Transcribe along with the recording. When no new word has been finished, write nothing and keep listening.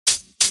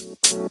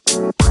It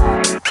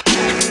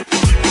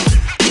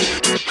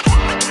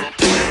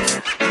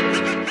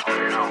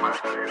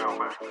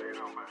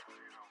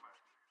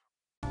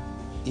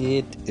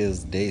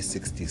is day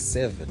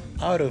 67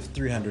 out of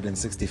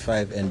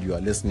 365, and you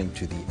are listening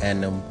to the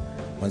Annum.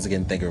 Once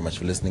again, thank you very much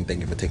for listening.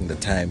 Thank you for taking the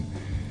time.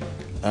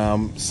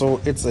 So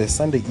it's a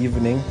Sunday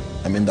evening.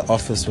 I'm in the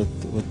office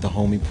with the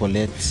homie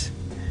Paulette.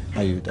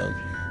 How you, dog?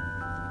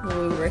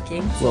 Well, we're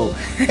working. Well,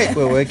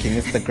 we're working.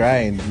 It's the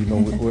grind. You know,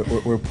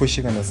 we're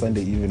pushing on a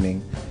Sunday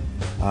evening.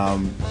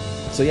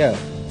 So yeah,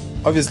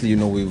 obviously, you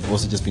know, we've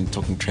also just been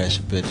talking trash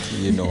a bit,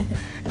 you know,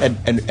 and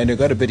it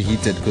got a bit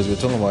heated because we're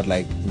talking about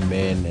like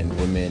men and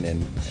women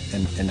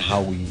and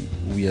how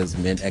we as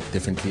men act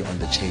differently on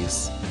the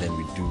chase than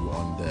we do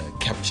on the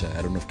capture.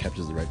 I don't know if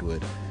capture is the right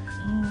word,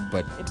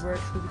 but it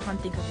works. We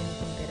can't think of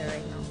anything better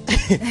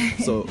right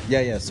now. So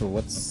yeah. So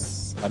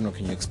I don't know.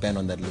 Can you expand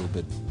on that a little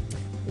bit?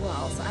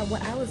 Well, so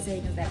what I was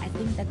saying is that I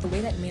think that the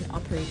way that men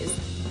operate is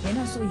men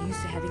are so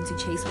used to having to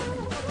chase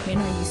women. Men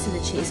are used to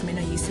the chase. Men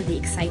are used to the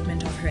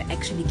excitement of her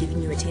actually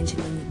giving you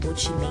attention when you thought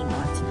she may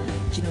not.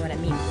 Do you know what I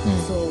mean?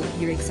 So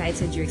you're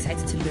excited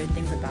to learn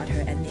things about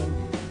her, and then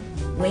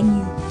when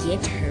you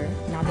get her,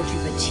 now that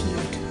you've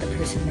achieved the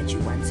person that you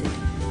wanted,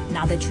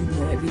 now that you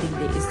know everything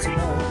there is to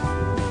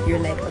know, you're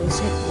like, oh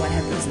shit, what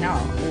happens now?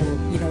 Or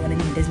you know what I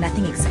mean? There's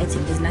nothing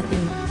exciting. There's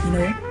nothing, you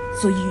know.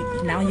 So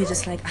you're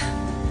just like.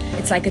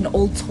 It's like an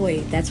old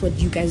toy. That's what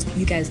you guys,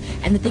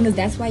 and the thing is,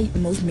 that's why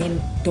most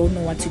men don't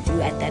know what to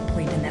do at that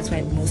point, and that's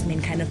why most men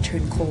kind of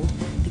turn cold,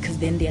 because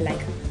then they're like,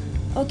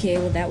 okay,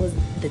 well, that was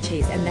the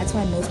chase, and that's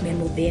why most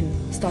men will then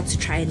start to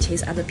try and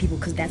chase other people,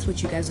 because that's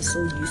what you guys are so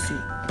used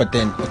to. But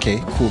then,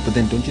 okay, cool. But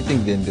then, don't you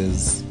think then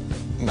there's,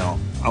 now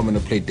I'm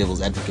gonna play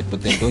devil's advocate,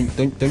 but then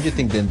don't you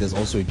think then there's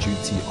also a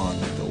duty on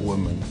the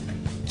woman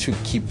to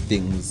keep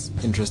things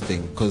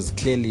interesting, because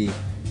clearly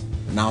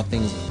now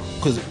things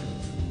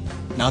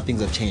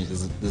have changed.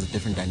 There's a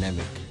different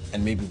dynamic,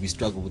 and maybe we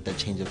struggle with that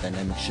change of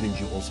dynamic. Shouldn't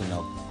you also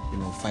now, you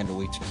know, find a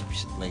way to keep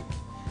shit like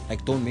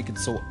don't make it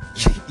so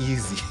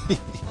easy?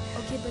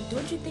 Okay, but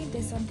don't you think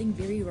there's something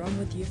very wrong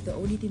with you if the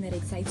only thing that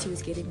excites you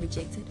is getting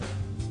rejected?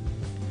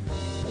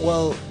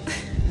 Well,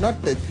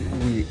 not that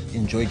we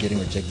enjoy getting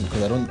rejected,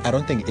 because I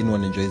don't think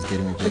anyone enjoys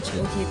getting rejected.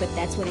 Okay, but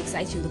that's what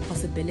excites you, the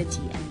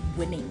possibility and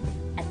winning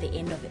at the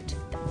end of it.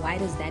 Why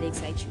does that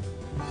excite you?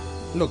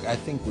 Look, I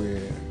think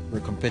we're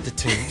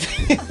competitive.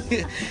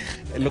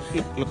 look,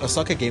 a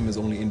soccer game is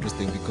only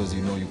interesting because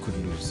you know you could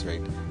lose,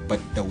 right? But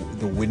the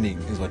winning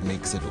is what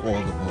makes it all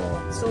the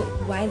more. So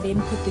why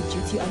then put the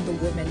duty on the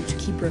woman to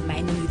keep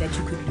reminding you that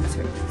you could lose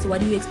her? So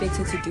what do you expect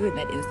her to do in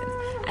that instance?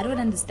 I don't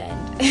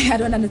understand. I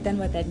don't understand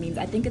what that means.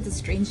 I think it's a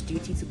strange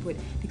duty to put,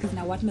 because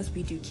now what must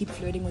we do? Keep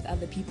flirting with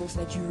other people so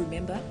that you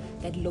remember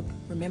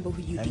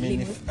who you're dealing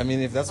with? I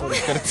mean, if that's what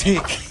it's gonna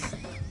take.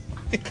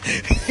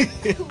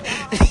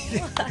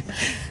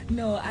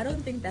 No, I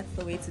don't think that's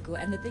the way to go.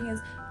 And the thing is,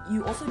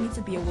 you also need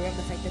to be aware of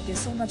the fact that there's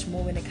so much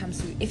more when it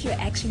comes to, if you're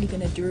actually going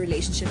to do a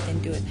relationship, then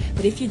do it.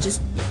 But if you're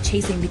just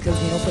chasing because,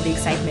 you know, for the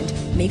excitement,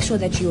 make sure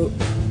that you're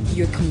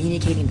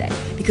communicating that,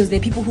 because there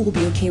are people who will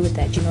be okay with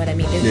that. You know what I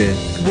mean?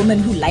 There's women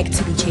who like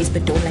to be chased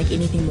but don't like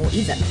anything more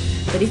either.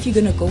 But if you're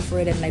going to go for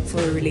it and like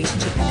for a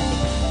relationship kind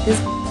of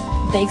thing,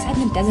 the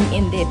excitement doesn't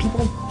end there.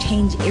 People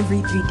change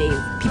every 3 days.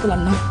 People are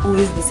not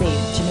always the same.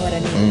 Do you know what I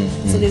mean?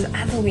 So there's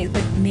other ways,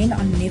 but men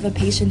are never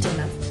patient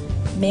enough.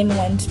 Men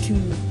want to,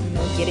 you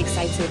know, get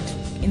excited,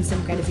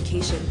 instant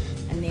gratification,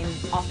 and then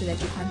after that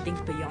you can't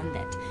think beyond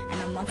that.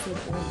 And I'm not for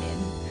all men.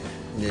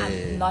 Yeah.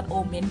 I'm not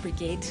all men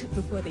brigade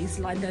before they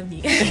slander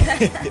me.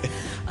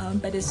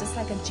 But it's just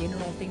like a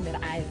general thing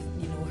that I've,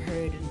 you know,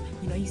 heard, and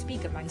you know, you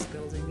speak amongst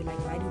girls and you're like,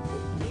 why do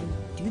men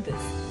do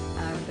this?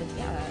 But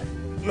yeah.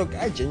 Look,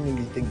 I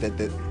genuinely think that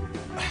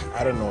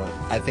I don't know.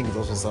 I think it's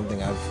also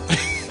something I've.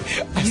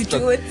 You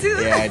do it too?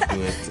 Yeah, I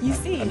do it. You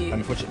see?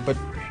 Unfortunately, but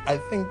I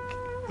think,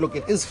 look,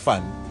 it is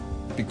fun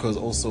because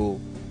also.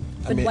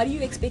 But what do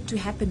you expect to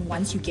happen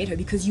once you get her?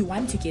 Because you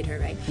want to get her,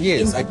 right?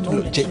 Yes,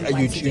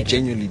 you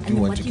genuinely do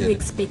want to get her. What do you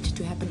expect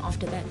to happen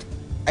after that?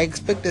 I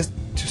expect there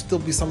to still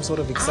be some sort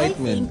of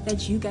excitement. I think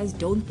that you guys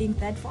don't think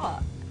that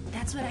far.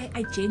 That's what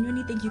I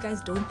genuinely think. You guys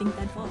don't think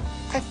that far.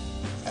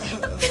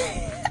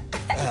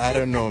 I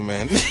don't know,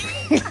 man.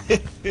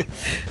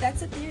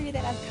 That's a theory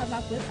that I've come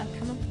up with. I've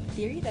come up with a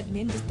theory that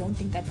men just don't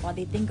think that far.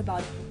 They think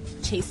about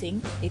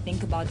chasing. They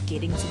think about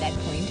getting to that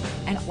point.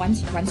 And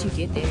once you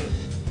get there,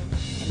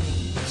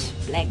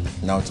 blank.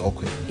 Now it's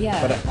awkward.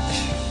 Yeah. But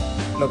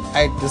look,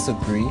 I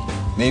disagree.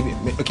 Maybe,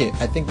 okay,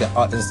 I think there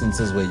are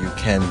instances where you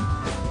can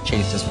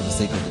chase just for the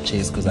sake of the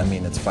chase, because I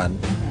mean, it's fun.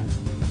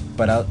 Mm-hmm.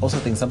 But I also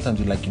think sometimes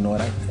you're like, you know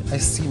what, I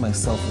see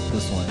myself with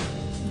this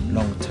one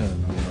long term,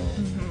 you know.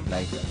 Mm-hmm.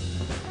 Like,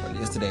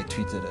 yesterday I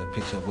tweeted a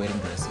picture of wedding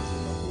dresses, you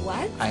know.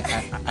 What? I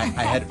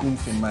had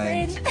oomph in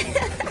mind.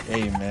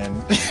 Hey, man.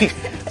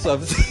 so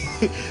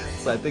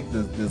I think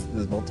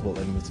there's multiple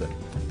elements to it.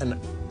 And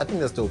I think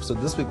that's dope. So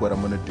this week what I'm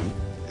going to do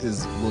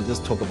is we'll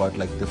just talk about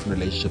like different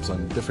relationships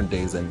on different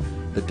days and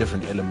the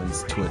different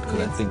elements to it,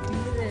 because I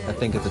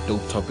think it's a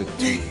dope topic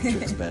to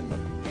expand on.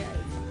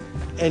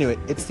 Anyway,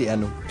 it's the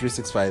Anu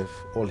 365,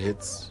 all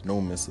hits,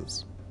 no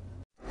misses.